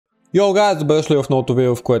Йо, гайз, добре дошли в новото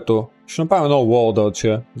видео, в което ще направим едно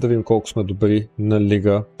LoLdle, да видим колко сме добри на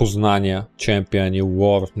лига, познания, чемпиони,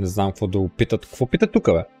 лор, не знам какво да го питат. Какво питат тук,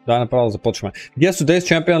 бе? Дай направо да започваме. Guess today's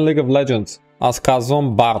Champion League of Legends. Аз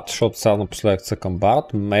казвам Барт, защото сега напоследък са към Барт.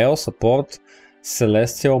 Мейл, Support,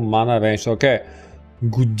 Celestial, Mana, Range. Окей.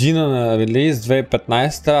 Година на релиз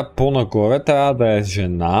 2015, трябва по-нагоре, трябва да е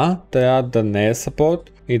жена, трябва да не е Support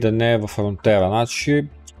и да не е в фронтера. Значи,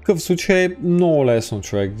 в такъв случай е много лесно,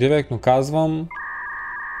 човек. Директно казвам...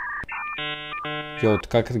 Йо,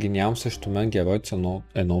 така като ги нямам срещу мен, героите са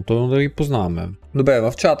едно трудно да ги познаваме. Добре,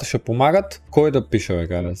 в чата ще помагат. Кой да пише, бе,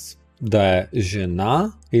 гарес? Да е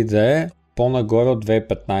жена и да е по-нагоре от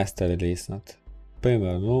 2015 релизнат.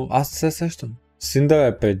 Примерно, аз не се сещам.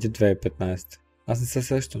 Синдър е преди 2015. Аз не се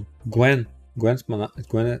сещам. Гуен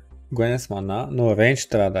е с мана, но Рейндж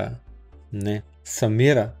трябва да е. Не.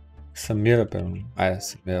 Самира, примерно. Айде,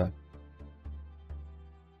 Самира.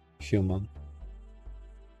 Human.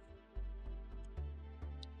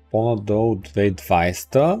 По-надолу от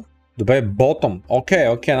 2020. Добре, Bottom.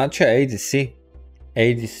 Окей, значи ADC.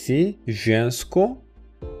 ADC, женско.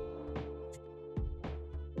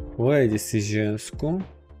 Какво е ADC женско?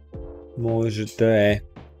 Може да е.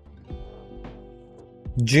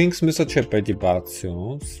 Jinx мисля, че е преди Барт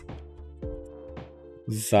силност.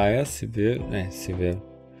 Зая, Сивир.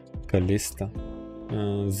 Калиста.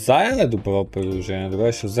 Зая е добро предложение.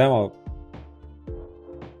 Добре, ще взема...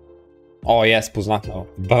 О, yes, познахме.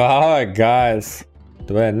 Браво, гайс.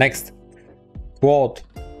 Добре, next. Quote.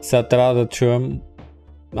 Сега трябва да чуем...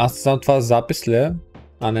 Аз не знам това запис ли е?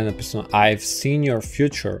 А, не е написано. I've seen your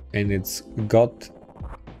future and it's got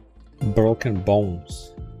broken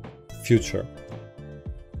bones. Future.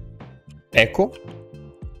 Еко?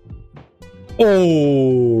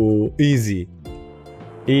 Ооо, easy.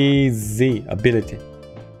 Easy. Ability.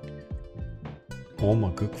 О,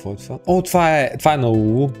 мага, какво е това? О, това е на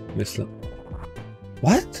Лулу, мисля.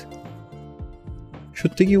 What?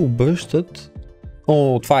 Защото те ги обръщат.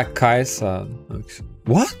 О, това е Кайса.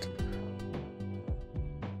 What?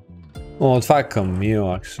 О, това е Камил,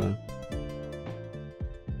 actually.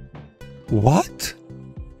 What?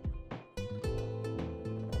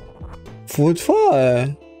 Какво е това, е?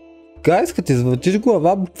 Гайс, като извъртиш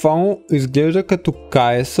глава, буквално изглежда като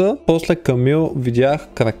Кайса, после Камил видях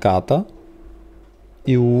краката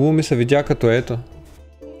и Лулу ми се видя като ето.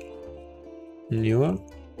 Нила?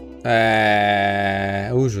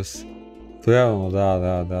 Ужас. Реално,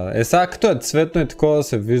 да. Сега като е цветно и такова да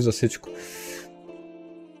се вижда всичко.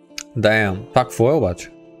 Damn. Това какво е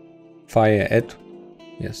обаче? Това е ето.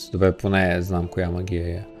 Yes. Добре, поне знам коя магия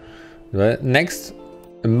е. Добре, next.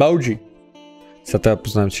 Emoji. Сега трябва да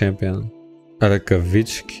познаем чемпион.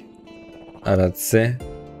 Ръкавички. Ръце.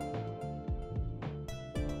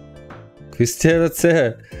 Какви са тия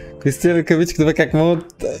ръце? Какви са тия ръкавички? Добре, как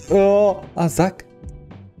могат... Зак.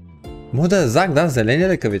 Може да е Зак, да, зелени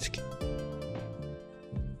ръкавички.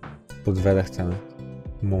 Подведахте ме.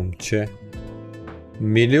 Момче.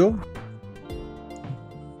 Милио?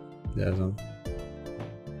 Не знам.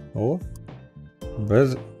 О?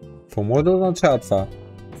 Без... Какво може да означава това?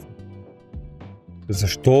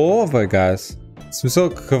 Защо, бе, гайс? В смисъл,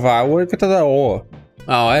 каква е лойката да е О?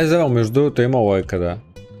 Езеро, между другото има лойка, да.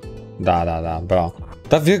 Да, браво.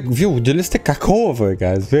 Да, вие удили сте каков, бе,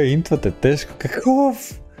 гайс? Вие интвате тежко.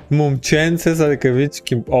 Каков? Момченце за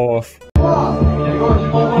ръкавички, Олаф.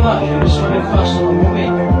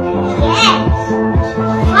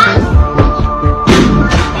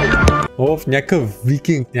 Олаф, някакъв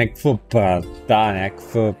викинг, някаква брата,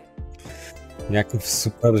 някакъв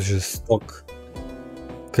супер жесток.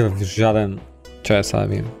 Кръвожаден. Чай сега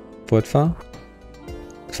видим. Какво е това?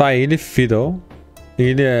 Това е или Fiddle,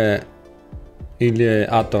 или е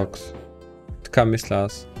Atox. Така мисля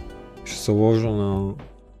аз. Ще се ложа на...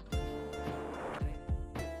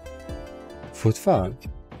 Какво е това?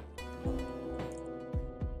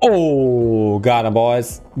 Got it,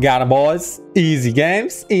 boys. Easy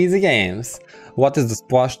games. What is the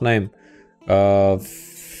splash name?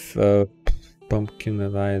 Pumpkin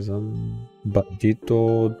Horizon, Bandito,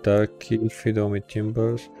 Darky, Fiddle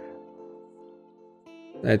Timbers.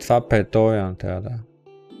 Това е Преториан трябва да.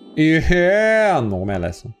 Много ме е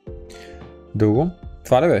лесно. Друго?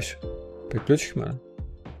 Това ли беше?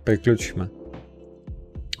 Приключихме.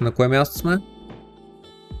 На кое място сме?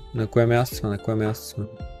 На кое място сме?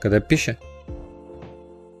 Къде пише?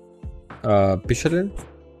 Пише ли?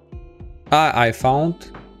 I found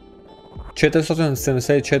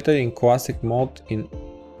 474 in classic mode in...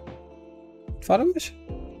 Това ли беше?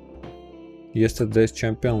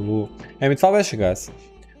 Yesterday's Champion LoLdle. Това беше, гайс.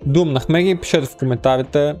 Думнахме ги, пишете в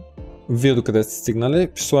коментарите. вие докъде сте стигнали.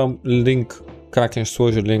 Ще сложим линк, Кракен ще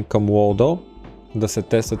сложи линк към LoLdle, да се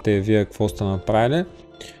тествате и вие какво сте направили.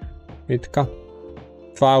 И така.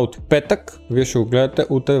 Това е от петък, вие ще го гледате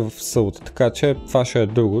утре в събота, така че това ще е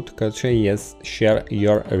друго, така че yes, share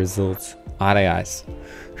your results. Аре, айс.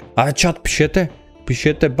 Абе, чат, пишете,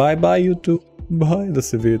 bye YouTube, bye, да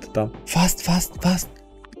се видите там. Фаст.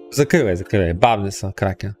 Закривай, бавни са,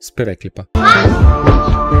 Кракен, спирай клипа.